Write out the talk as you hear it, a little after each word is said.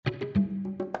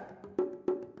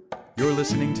You're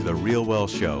listening to The Real Well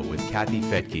Show with Kathy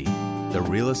Fettke, the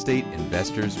real estate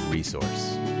investor's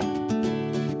resource.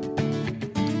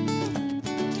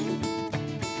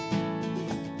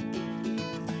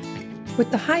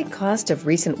 With the high cost of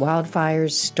recent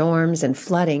wildfires, storms, and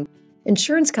flooding,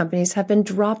 insurance companies have been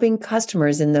dropping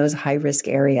customers in those high-risk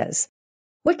areas.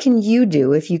 What can you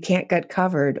do if you can't get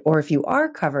covered, or if you are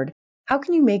covered, how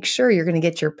can you make sure you're going to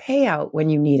get your payout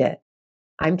when you need it?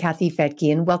 I'm Kathy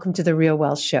Fettke, and welcome to The Real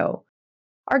Well Show.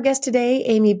 Our guest today,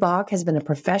 Amy Bach, has been a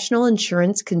professional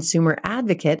insurance consumer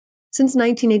advocate since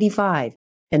 1985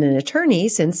 and an attorney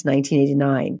since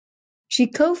 1989. She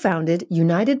co-founded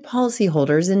United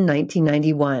Policyholders in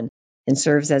 1991 and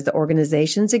serves as the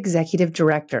organization's executive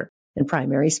director and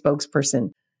primary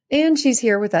spokesperson. And she's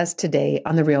here with us today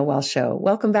on The Real Well Show.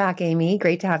 Welcome back, Amy.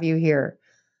 Great to have you here.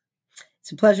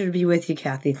 It's a pleasure to be with you,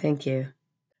 Kathy. Thank you.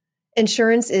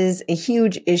 Insurance is a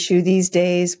huge issue these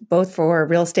days, both for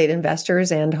real estate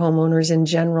investors and homeowners in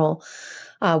general.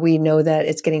 We know that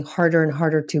it's getting harder and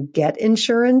harder to get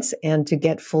insurance and to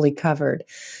get fully covered.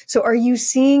 So are you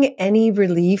seeing any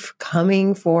relief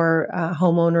coming for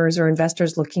homeowners or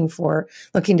investors looking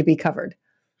to be covered?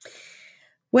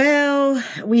 Well,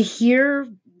 we hear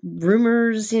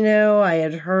rumors, I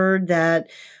had heard that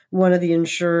one of the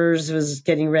insurers was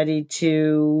getting ready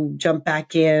to jump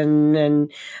back in,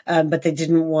 but they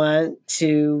didn't want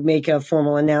to make a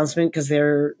formal announcement because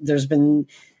there's been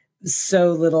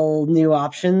so little new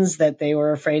options that they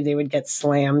were afraid they would get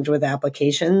slammed with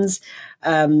applications.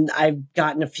 I've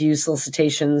gotten a few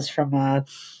solicitations from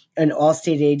an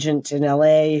Allstate agent in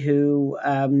LA who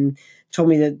told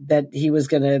me that he was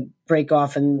going to break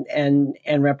off and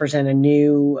represent a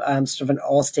new sort of an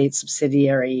Allstate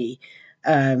subsidiary.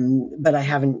 But I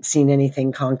haven't seen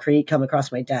anything concrete come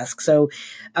across my desk. So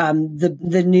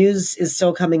the news is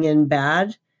still coming in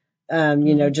bad.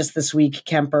 Just this week,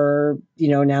 Kemper,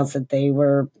 announced that they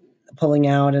were pulling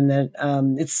out, and that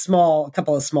it's small, a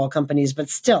couple of small companies, but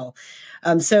still.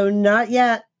 So not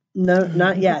yet. No,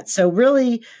 not yet. So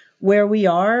really where we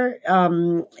are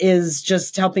is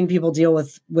just helping people deal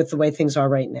with the way things are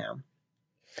right now.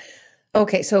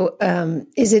 Okay, so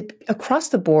is it across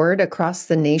the board, across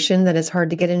the nation, that it's hard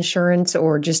to get insurance,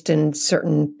 or just in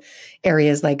certain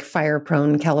areas like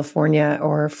fire-prone California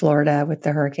or Florida with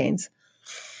the hurricanes?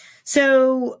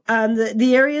 So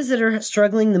the areas that are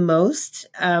struggling the most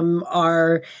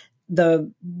are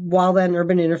the wildland and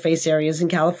urban interface areas in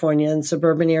California and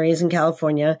suburban areas in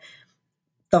California,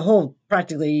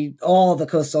 practically all the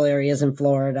coastal areas in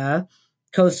Florida,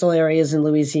 coastal areas in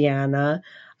Louisiana,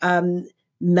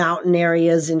 mountain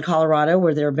areas in Colorado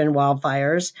where there have been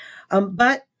wildfires.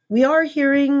 But we are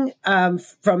hearing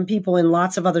from people in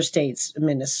lots of other states,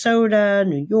 Minnesota,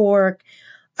 New York,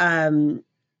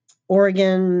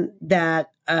 Oregon, that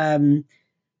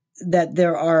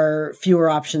there are fewer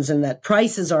options and that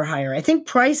prices are higher. I think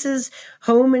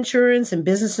home insurance and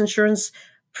business insurance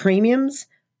premiums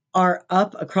are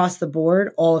up across the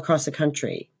board, all across the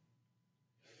country.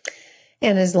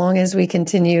 And as long as we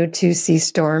continue to see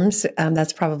storms,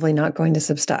 that's probably not going to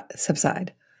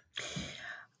subside.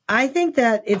 I think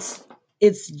that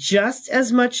it's just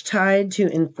as much tied to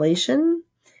inflation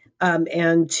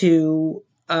and to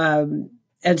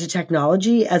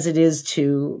technology as it is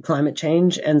to climate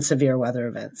change and severe weather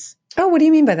events. Oh, what do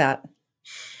you mean by that?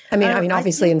 I mean,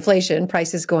 obviously inflation,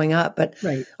 prices going up, but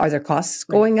right. Are there costs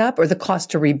going up, or the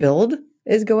cost to rebuild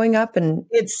is going up? And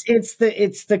it's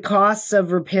the costs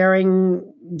of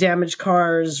repairing damaged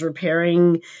cars,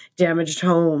 repairing damaged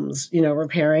homes,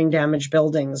 repairing damaged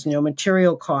buildings,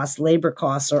 material costs, labor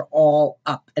costs are all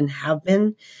up and have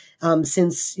been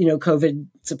since, COVID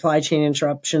supply chain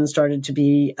interruption started to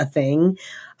be a thing.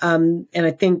 And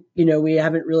I think, we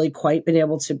haven't really quite been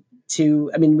able to,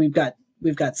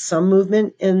 we've got some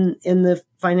movement in the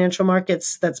financial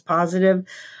markets that's positive.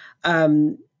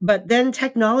 But then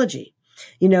technology,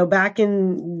 back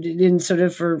in sort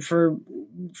of for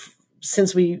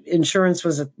since insurance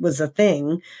was a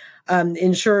thing,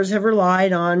 insurers have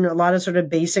relied on a lot of sort of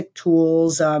basic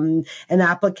tools, an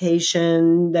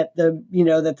application that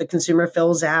the consumer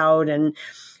fills out, and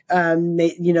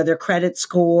their credit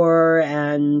score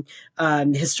and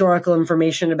historical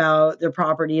information about their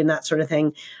property and that sort of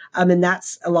thing. And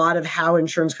that's a lot of how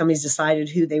insurance companies decided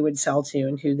who they would sell to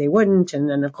and who they wouldn't. And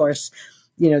then, of course,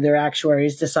 their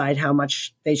actuaries decide how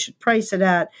much they should price it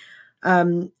at.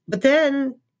 But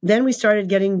then we started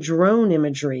getting drone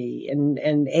imagery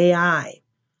and AI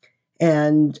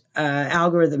and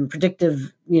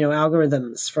predictive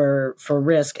algorithms for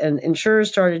risk. And insurers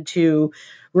started to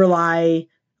rely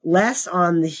less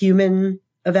on the human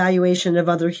evaluation of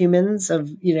other humans of,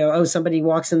 somebody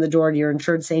walks in the door to your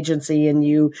insurance agency and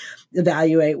you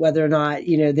evaluate whether or not,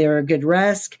 they're a good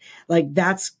risk. Like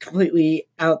that's completely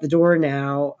out the door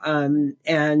now.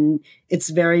 And it's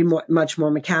very much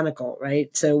more mechanical, right?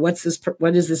 So what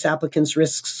is this applicant's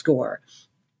risk score?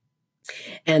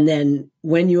 And then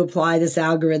when you apply this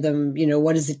algorithm,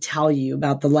 what does it tell you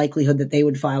about the likelihood that they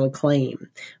would file a claim?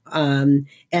 And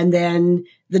then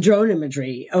the drone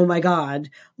imagery. Oh my God,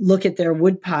 look at their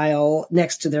wood pile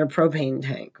next to their propane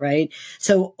tank, right?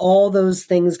 So all those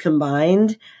things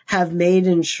combined have made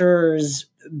insurers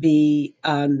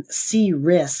see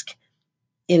risk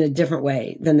in a different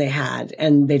way than they had,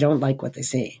 and they don't like what they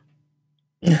see.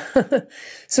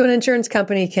 So an insurance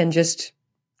company can just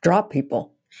drop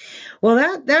people.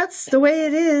 Well, that's the way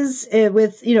it is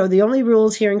with, the only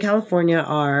rules here in California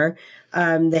are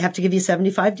they have to give you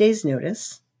 75 days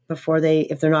notice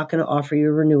if they're not going to offer you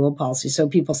a renewal policy. So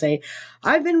people say,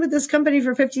 I've been with this company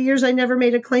for 50 years. I never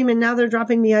made a claim and now they're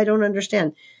dropping me. I don't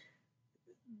understand.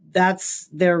 That's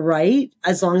their right,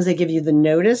 as long as they give you the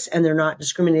notice and they're not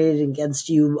discriminating against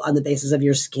you on the basis of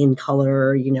your skin color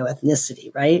or,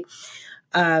 ethnicity, right?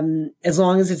 As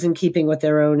long as it's in keeping with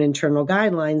their own internal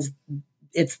guidelines,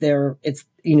 it's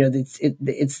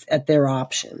at their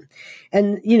option.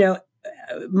 And,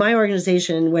 my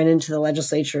organization went into the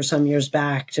legislature some years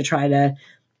back to try to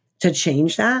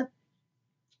change that,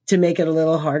 to make it a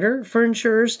little harder for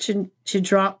insurers to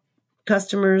drop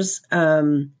customers.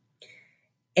 And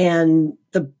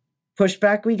the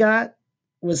pushback we got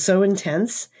was so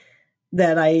intense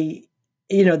that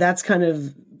that's kind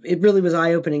of, it really was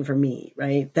eye-opening for me,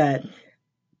 right? That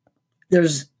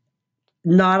there's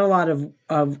not a lot of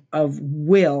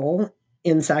will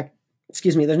in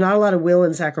there's not a lot of will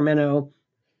in Sacramento.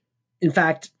 In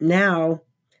fact, now,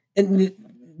 and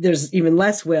there's even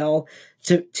less will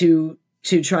to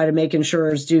try to make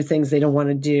insurers do things they don't want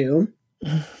to do.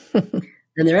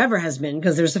 And there ever has been,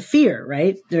 because there's a fear,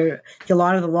 right? A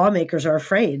lot of the lawmakers are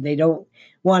afraid. They don't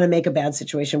want to make a bad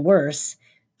situation worse.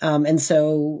 And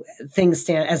so things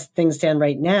stand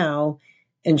right now,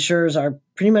 insurers are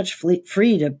pretty much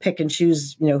free to pick and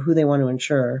choose, who they want to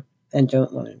insure and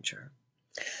don't want to insure.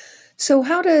 So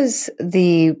how does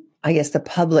the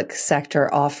public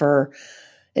sector offer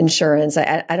insurance?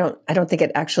 I don't think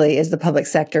it actually is the public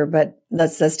sector, but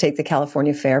let's take the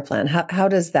California Fair Plan. How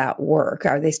does that work?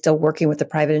 Are they still working with the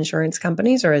private insurance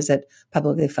companies, or is it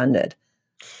publicly funded?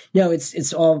 No,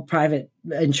 it's all private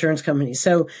insurance companies.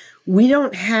 So we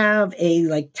don't have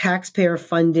a taxpayer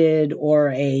funded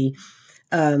or a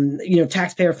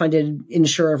taxpayer funded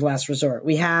insurer of last resort.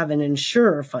 We have an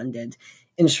insurer funded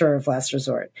insurer of last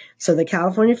resort. So the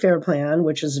California Fair Plan,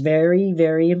 which is very,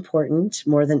 very important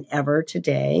more than ever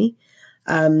today,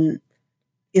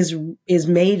 is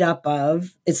made up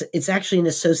of, it's actually an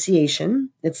association.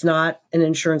 It's not an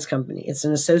insurance company. It's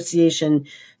an association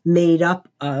made up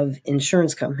of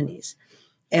insurance companies.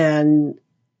 And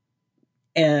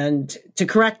to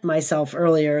correct myself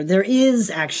earlier, there is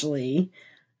actually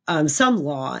some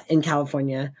law in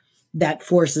California that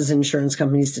forces insurance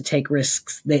companies to take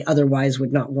risks they otherwise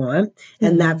would not want.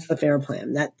 And that's the Fair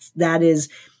Plan. That is,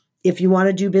 if you want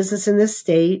to do business in this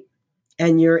state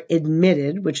and you're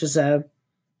admitted, which is a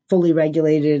fully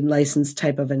regulated, licensed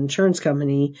type of insurance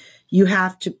company, you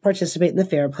have to participate in the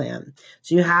Fair Plan.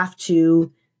 So you have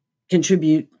to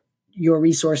contribute your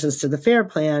resources to the Fair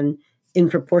Plan in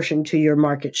proportion to your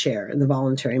market share in the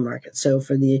voluntary market. So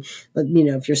for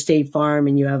if you're State Farm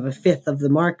and you have a fifth of the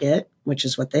market, which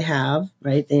is what they have,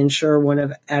 right? They insure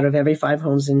out of every 5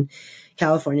 homes in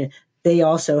California. They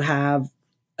also have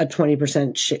a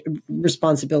 20%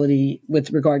 responsibility with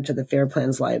regard to the Fair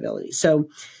Plan's liability. So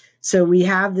we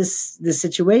have this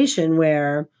situation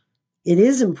where it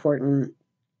is important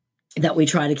that we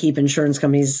try to keep insurance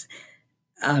companies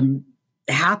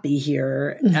happy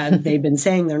here. They've been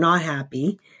saying they're not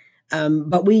happy,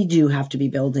 but we do have to be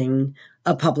building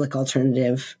a public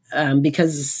alternative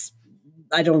because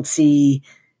I don't see,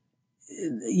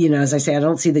 as I say, I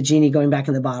don't see the genie going back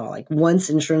in the bottle. Like once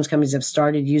insurance companies have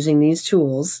started using these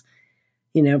tools,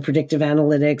 predictive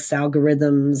analytics,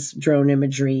 algorithms, drone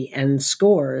imagery, and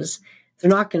scores, they're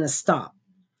not going to stop.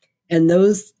 And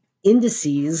those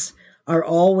indices are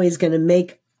always going to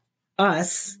make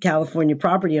us, California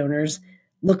property owners,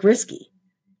 look risky.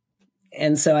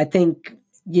 And so I think,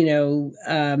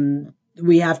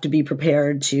 we have to be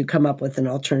prepared to come up with an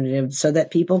alternative so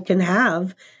that people can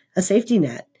have a safety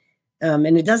net.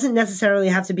 And it doesn't necessarily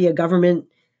have to be a government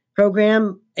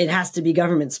program. It has to be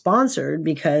government sponsored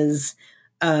because,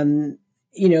 the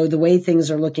way things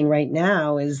are looking right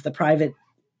now is the private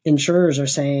insurers are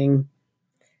saying,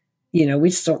 we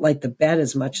just don't like the bet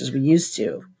as much as we used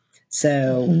to.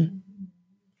 So,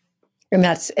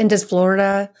 And does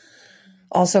Florida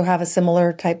also have a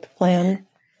similar type plan?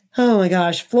 oh my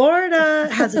gosh, Florida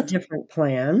has a different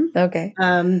plan. Okay.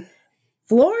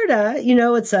 Florida,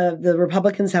 the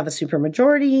Republicans have a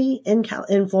supermajority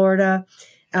in Florida.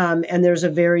 And there's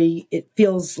it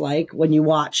feels like when you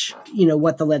watch,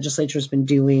 what the legislature has been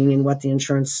doing and what the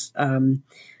insurance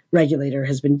regulator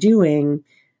has been doing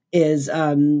is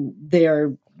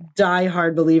they're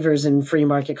diehard believers in free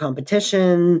market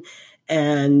competition.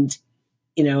 And,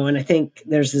 and I think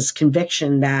there's this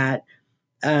conviction that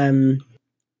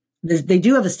they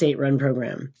do have a state-run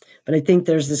program, but I think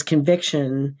there's this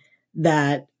conviction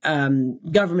that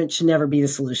government should never be the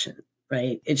solution,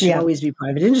 right? It should always be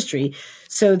private industry.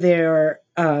 So they're,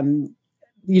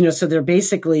 so they're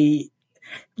basically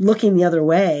looking the other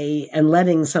way and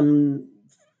letting some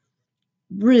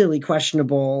really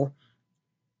questionable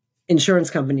insurance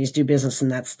companies do business in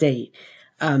that state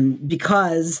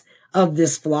because of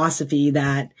this philosophy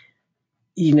that,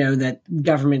 that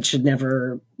government should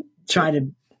never try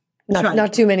to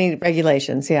not too many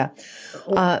regulations. Yeah.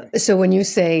 So when you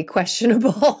say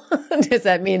questionable, does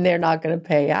that mean they're not going to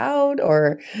pay out,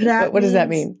 or what does that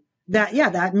mean?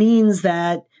 That means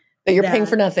that you're paying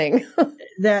for nothing.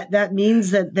 that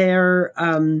means that they're,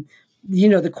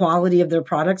 the quality of their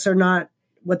products are not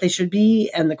what they should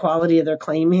be, and the quality of their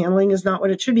claim handling is not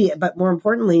what it should be. But more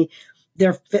importantly,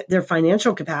 their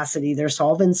financial capacity, their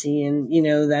solvency, and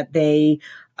that they.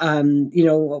 A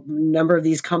number of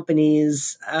these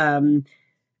companies, they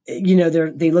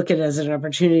look at it as an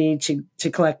opportunity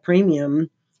to collect premium,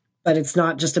 but it's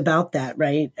not just about that,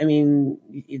 right? I mean,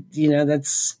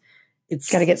 it's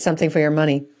got to get something for your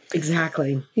money.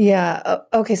 Exactly. Yeah.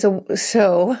 Okay.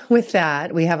 So with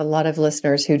that, we have a lot of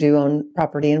listeners who do own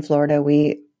property in Florida.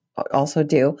 We also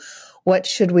do. What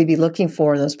should we be looking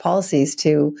for in those policies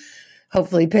to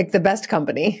hopefully pick the best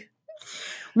company?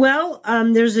 Well,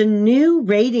 there's a new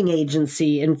rating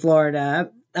agency in Florida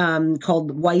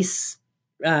called Weiss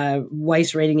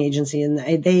Rating Agency, and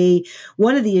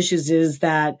one of the issues is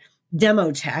that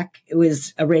Demotech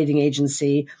was a rating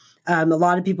agency. A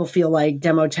lot of people feel like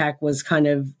Demotech was kind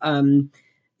of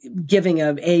giving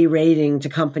an A rating to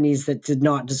companies that did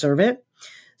not deserve it.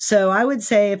 So I would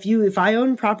say if I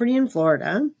own property in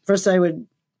Florida, first I would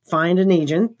find an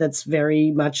agent that's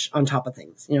very much on top of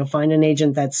things. Find an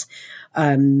agent that's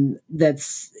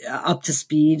up to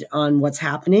speed on what's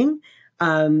happening,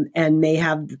 and may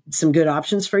have some good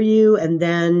options for you. And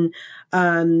then,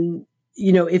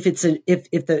 if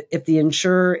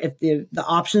the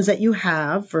options that you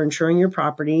have for insuring your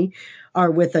property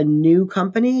are with a new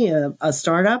company, a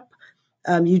startup,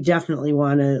 you definitely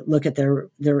want to look at their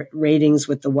ratings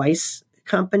with the Weiss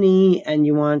company, and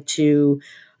you want to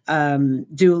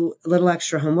do a little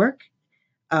extra homework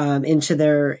into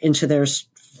their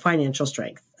financial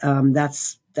strength.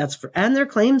 That's and their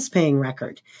claims paying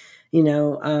record. And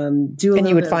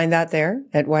you would find that there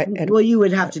at what? Well, you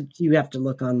have to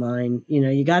look online.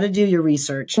 You got to do your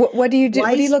research. What do you do?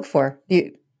 What do you look for?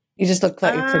 You just look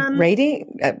for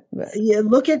rating.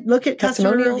 Look at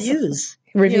customer reviews.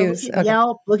 Reviews. Look at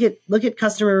Yelp. Look at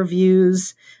customer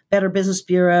reviews. Better Business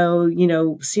Bureau.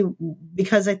 See,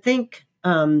 because I think.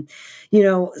 Sad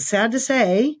to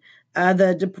say,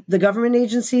 the government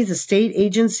agencies, the state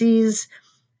agencies,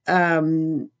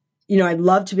 I'd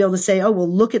love to be able to say, oh, well,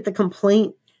 look at the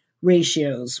complaint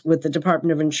ratios with the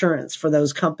Department of Insurance for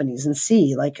those companies and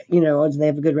see, do they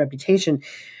have a good reputation?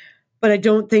 But I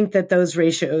don't think that those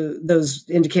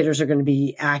indicators are going to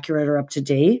be accurate or up to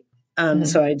date.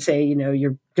 So I'd say,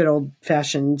 your good old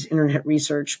fashioned internet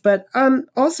research, but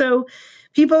also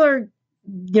people are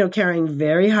carrying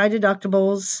very high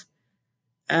deductibles,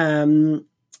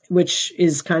 which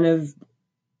is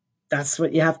that's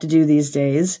what you have to do these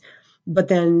days. But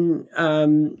then,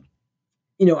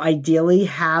 ideally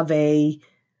have a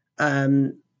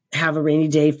rainy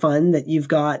day fund that you've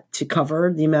got to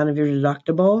cover the amount of your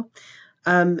deductible.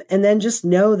 And then just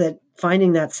know that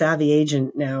finding that savvy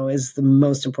agent now is the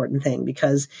most important thing,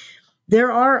 because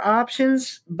there are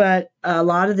options, but a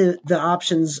lot of the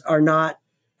options are not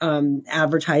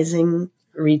advertising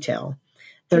retail.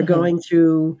 They're going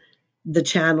through the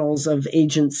channels of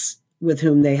agents with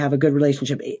whom they have a good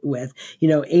relationship with,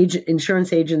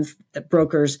 insurance agents,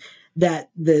 brokers that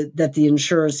the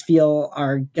insurers feel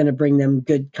are going to bring them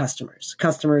good customers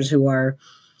who are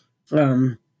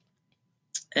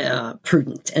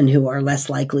prudent and who are less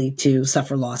likely to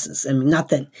suffer losses. I mean, not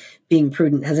that being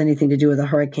prudent has anything to do with a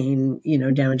hurricane,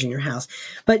 damaging your house,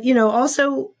 but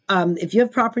also if you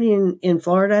have property in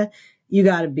Florida, you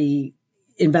got to be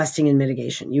investing in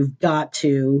mitigation. You've got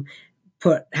to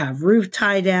have roof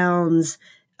tie downs,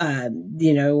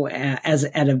 as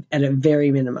at a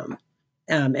very minimum,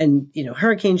 and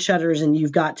hurricane shutters, and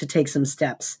you've got to take some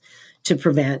steps to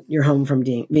prevent your home from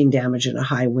being damaged in a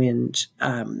high wind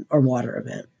or water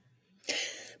event.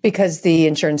 Because the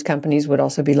insurance companies would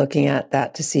also be looking at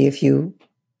that to see if you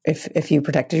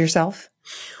protected yourself.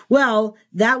 Well,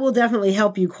 that will definitely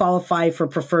help you qualify for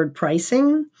preferred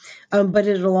pricing, but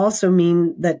it'll also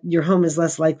mean that your home is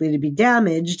less likely to be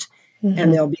damaged, mm-hmm.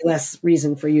 and there'll be less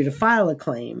reason for you to file a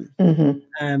claim.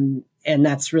 Mm-hmm. And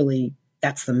that's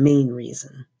the main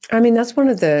reason. I mean, that's one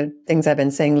of the things I've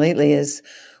been saying lately is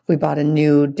we bought a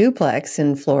new duplex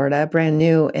in Florida, brand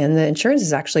new, and the insurance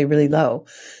is actually really low.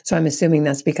 So I'm assuming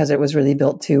that's because it was really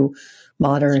built to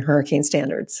modern hurricane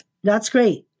standards. That's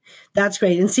great. That's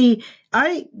great. And see,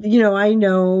 I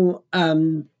know,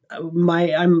 I'm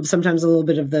sometimes a little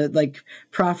bit of the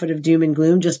prophet of doom and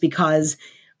gloom, just because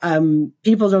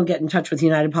people don't get in touch with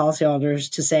United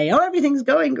policyholders to say, oh, everything's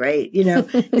going great.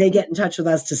 They get in touch with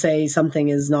us to say something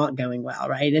is not going well,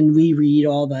 right? And we read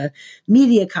all the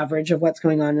media coverage of what's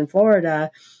going on in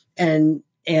Florida, and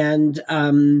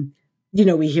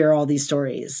we hear all these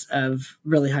stories of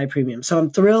really high premiums. So I'm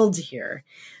thrilled to hear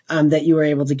that you were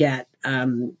able to get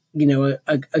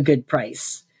a good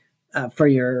price for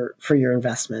your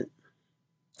investment,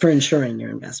 for insuring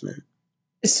your investment.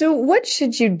 So what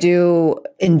should you do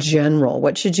in general?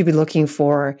 What should you be looking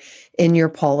for in your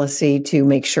policy to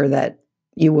make sure that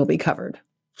you will be covered?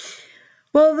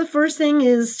 Well, the first thing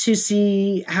is to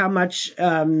see how much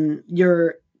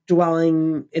your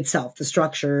dwelling itself, the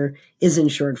structure, is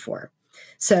insured for.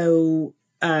 So,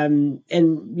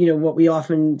 what we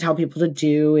often tell people to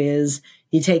do is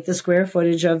you take the square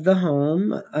footage of the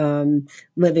home,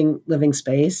 living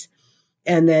space,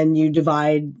 and then you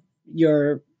divide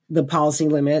the policy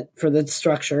limit for the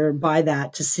structure by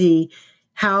that to see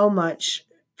how much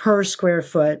per square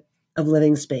foot of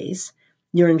living space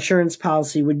your insurance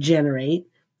policy would generate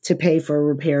to pay for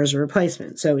repairs or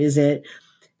replacement. So is it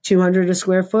 200 a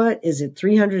square foot? Is it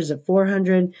 300? Is it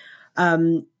 400?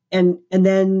 And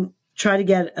then try to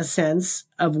get a sense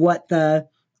of what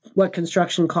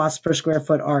construction costs per square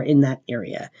foot are in that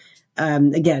area.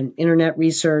 Again, internet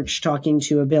research, talking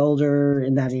to a builder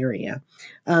in that area.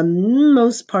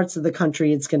 Most parts of the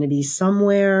country, it's going to be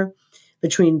somewhere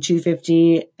between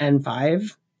 $250 and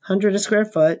 $500 a square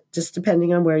foot, just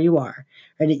depending on where you are.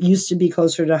 Right? It used to be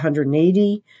closer to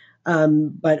 180,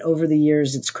 but over the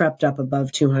years, it's crept up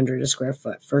above 200 a square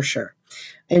foot for sure.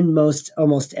 In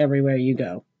almost everywhere you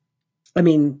go. I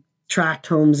mean, tract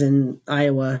homes in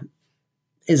Iowa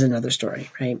is another story,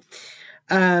 right?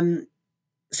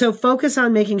 So focus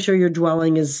on making sure your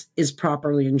dwelling is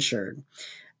properly insured.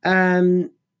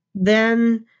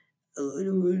 Then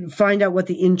find out what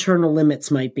the internal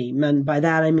limits might be. And by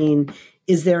that, I mean,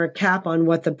 is there a cap on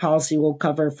what the policy will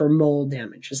cover for mold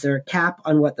damage? Is there a cap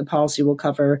on what the policy will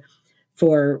cover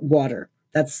for water?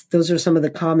 Those are some of the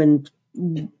common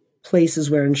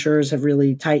places where insurers have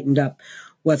really tightened up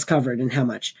what's covered and how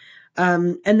much.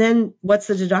 And then what's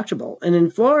the deductible? And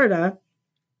in Florida,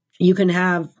 you could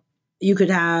have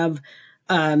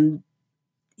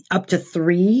up to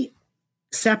 3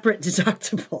 separate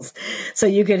deductibles. So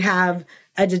you could have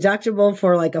a deductible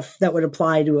for that would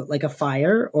apply to a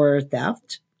fire or a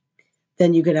theft.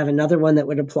 Then you could have another one that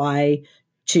would apply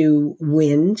to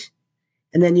wind.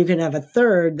 And then you can have a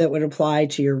third that would apply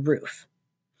to your roof.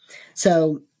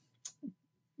 So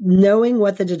knowing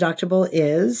what the deductible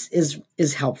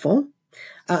is helpful.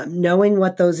 Knowing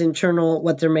what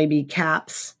what there may be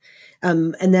caps.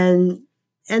 And then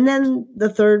the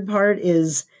third part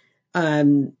is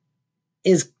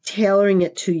tailoring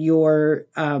it to your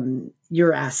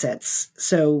assets.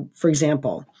 So, for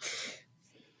example,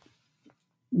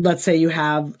 let's say you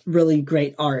have really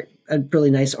great art, a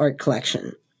really nice art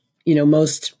collection.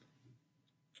 Most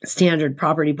standard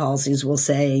property policies will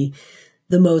say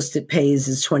the most it pays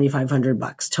is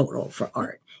 $2,500 total for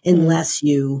art, unless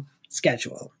you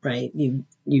schedule, right? You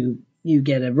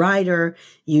get a rider,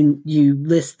 you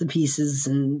list the pieces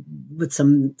and with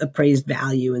some appraised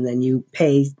value, and then you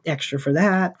pay extra for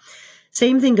that.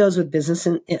 Same thing goes with business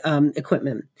and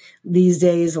equipment. These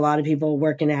days, a lot of people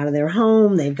working out of their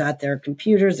home, they've got their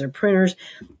computers, their printers.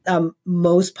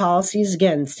 Most policies,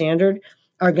 again, standard,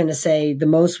 are going to say the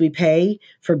most we pay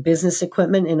for business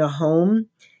equipment in a home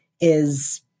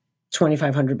is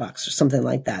 $2,500 or something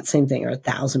like that. Same thing, or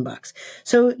 $1,000.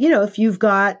 So, if you've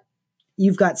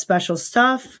got special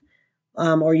stuff,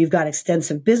 or you've got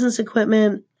extensive business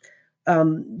equipment,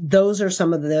 those are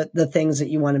some of the things that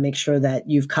you want to make sure that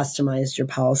you've customized your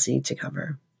policy to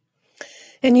cover.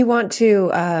 And you want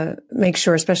to make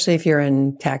sure, especially if you're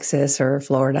in Texas or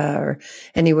Florida or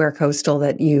anywhere coastal,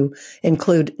 that you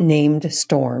include named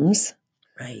storms.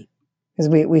 Right. Because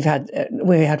we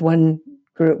had one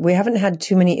group. We haven't had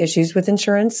too many issues with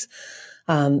insurance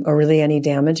or really any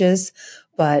damages,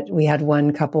 but we had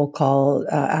one couple call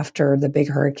after the big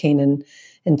hurricane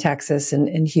in Texas and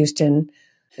in Houston,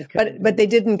 but they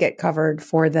didn't get covered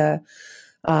for the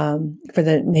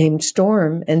named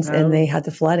storm, and they had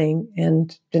the flooding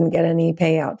and didn't get any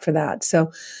payout for that.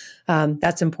 So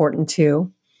that's important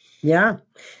too. Yeah.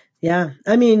 Yeah.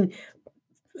 I mean,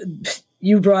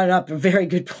 you brought up a very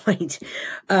good point.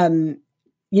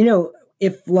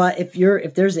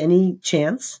 If there's any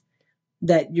chance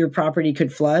that your property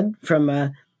could flood from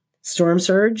a storm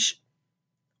surge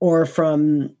or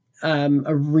from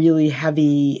a really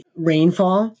heavy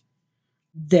rainfall,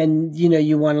 then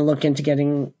you want to look into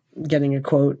getting a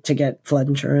quote to get flood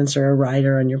insurance or a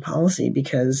rider on your policy,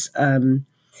 because again,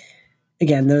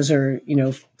 those are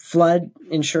flood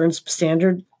insurance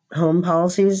standard home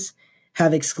policies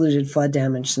have excluded flood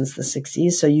damage since the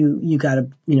 60s. So you got to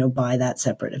buy that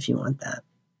separate if you want that.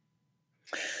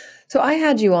 So I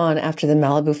had you on after the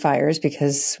Malibu fires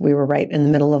because we were right in the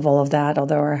middle of all of that,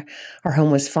 although our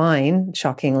home was fine,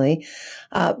 shockingly.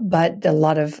 But a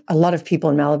lot of people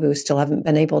in Malibu still haven't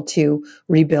been able to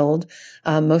rebuild,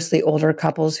 mostly older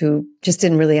couples who just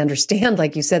didn't really understand,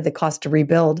 like you said, the cost to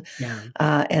rebuild,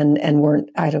 and weren't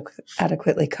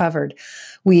adequately covered.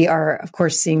 We are, of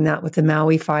course, seeing that with the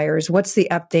Maui fires. What's the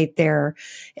update there?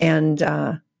 And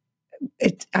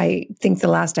I think the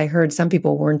last I heard, some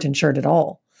people weren't insured at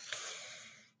all.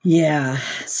 Yeah.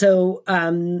 So,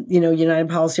 United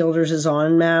Policyholders is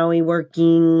on Maui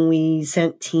working. We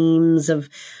sent teams of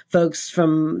folks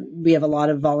we have a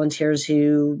lot of volunteers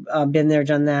who been there,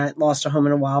 done that, lost a home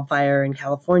in a wildfire in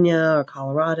California or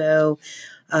Colorado.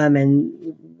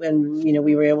 And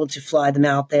we were able to fly them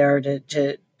out there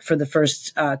for the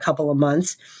first couple of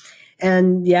months.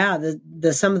 And yeah,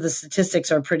 some of the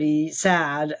statistics are pretty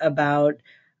sad about,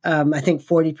 I think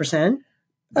 40%.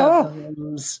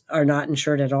 Homes are not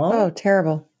insured at all. Oh,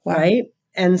 terrible. Wow. Right.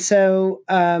 And so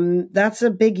that's a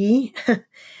biggie.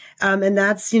 And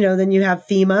that's, then you have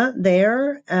FEMA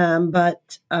there.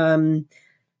 But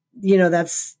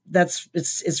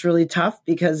it's really tough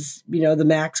because, the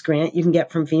max grant you can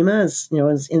get from FEMA is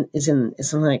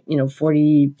something like,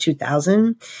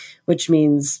 42,000, which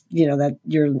means,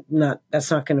 that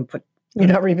that's not going to put. You're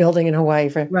not rebuilding in Hawaii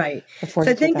for right. So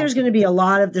I think there's going to be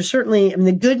there's certainly,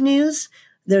 the good news,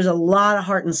 there's a lot of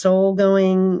heart and soul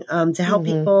going to help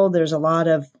people. There's a lot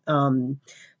of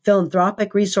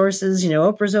philanthropic resources.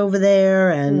 Oprah's over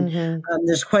there, and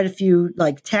there's quite a few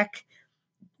like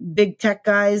big tech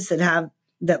guys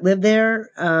that live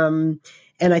there. And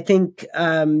I think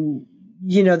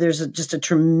there's just a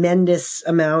tremendous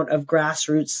amount of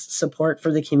grassroots support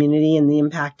for the community and the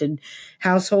impacted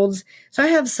households. So I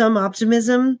have some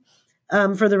optimism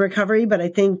for the recovery, but I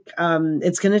think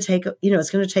it's going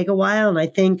to take a while, and I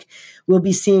think we'll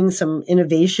be seeing some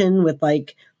innovation with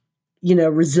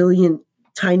resilient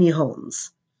tiny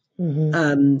homes,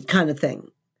 kind of thing,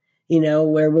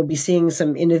 where we'll be seeing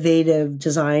some innovative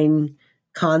design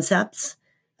concepts,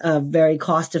 very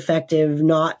cost effective,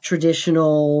 not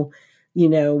traditional,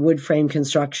 wood frame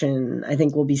construction. I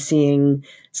think we'll be seeing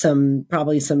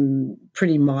probably some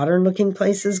pretty modern looking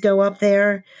places go up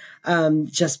there.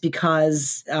 Just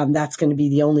because that's going to be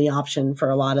the only option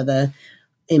for a lot of the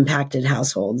impacted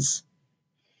households.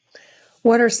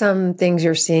 What are some things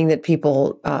you're seeing that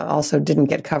people also didn't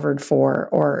get covered for,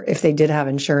 or if they did have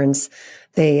insurance,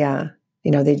 they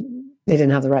didn't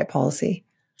have the right policy?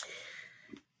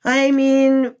 I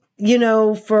mean,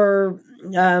 for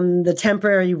the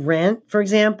temporary rent, for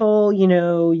example,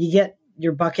 you get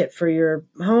your bucket for your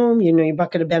home, your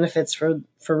bucket of benefits for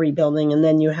rebuilding, and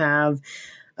then you have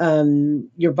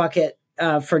your bucket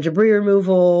for debris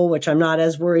removal, which I'm not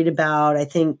as worried about. I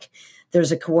think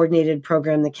there's a coordinated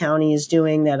program the county is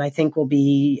doing that I think will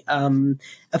be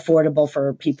affordable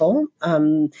for people.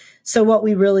 So what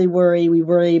we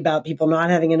worry about people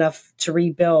not having enough to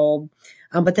rebuild,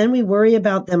 but then we worry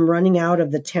about them running out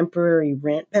of the temporary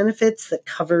rent benefits that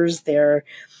covers their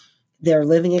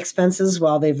living expenses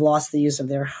while they've lost the use of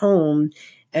their home.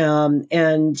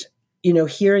 And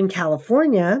here in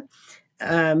California,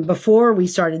 before we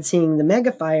started seeing the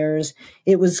mega fires,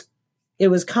 it was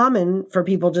common for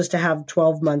people just to have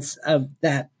 12 months of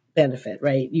that benefit,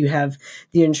 right? You have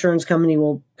the insurance company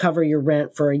will cover your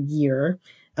rent for a year.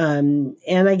 And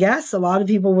I guess a lot of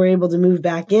people were able to move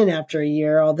back in after a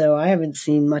year, although I haven't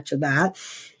seen much of that.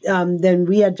 Then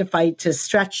we had to fight to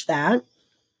stretch that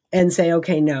and say,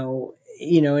 okay, no,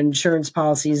 insurance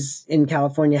policies in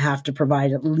California have to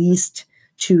provide at least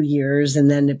 2 years, and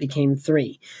then it became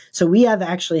 3. So we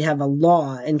actually have a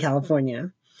law in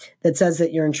California that says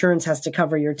that your insurance has to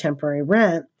cover your temporary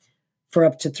rent for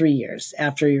up to 3 years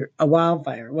after a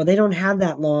wildfire. Well, they don't have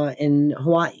that law in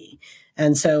Hawaii.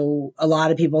 And so a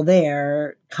lot of people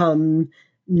there come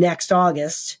next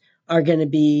August are going to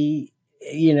be,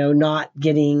 not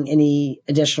getting any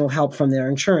additional help from their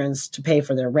insurance to pay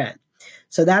for their rent.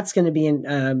 So that's going to be,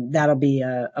 that'll be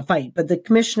a fight. But the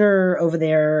commissioner over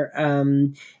there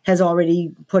has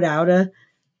already put out a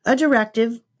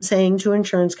directive saying to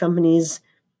insurance companies,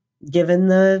 given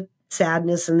the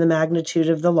sadness and the magnitude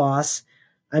of the loss,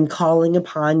 I'm calling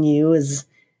upon you as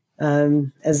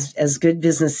good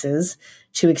businesses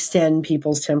to extend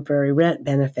people's temporary rent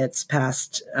benefits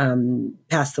past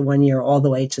the 1 year all the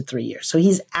way to 3 years. So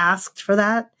he's asked for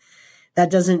that. That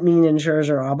doesn't mean insurers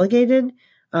are obligated,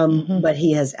 but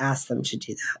he has asked them to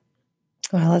do that.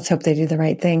 Well, let's hope they do the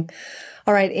right thing.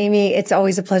 All right, Amy, it's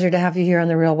always a pleasure to have you here on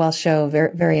The Real Wealth Show.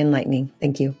 Very, very enlightening.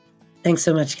 Thank you. Thanks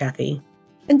so much, Kathy.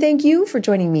 And thank you for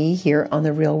joining me here on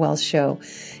The Real Wealth Show.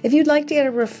 If you'd like to get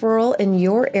a referral in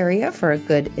your area for a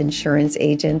good insurance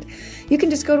agent, you can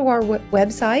just go to our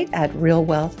website at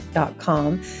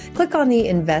realwealth.com. Click on the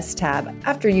Invest tab.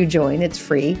 After you join, it's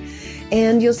free.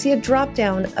 And you'll see a drop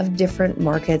down of different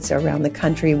markets around the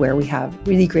country where we have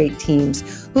really great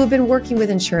teams who have been working with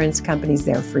insurance companies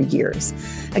there for years.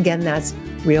 Again, that's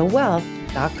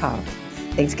realwealth.com.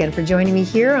 Thanks again for joining me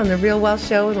here on The Real Wealth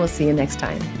Show, and we'll see you next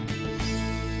time.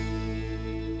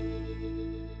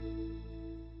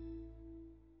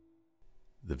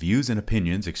 The views and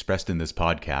opinions expressed in this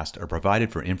podcast are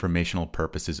provided for informational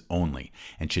purposes only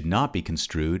and should not be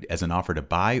construed as an offer to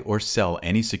buy or sell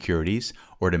any securities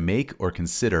or to make or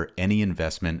consider any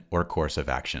investment or course of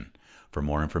action. For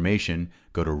more information,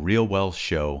 go to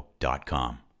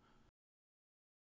realwealthshow.com.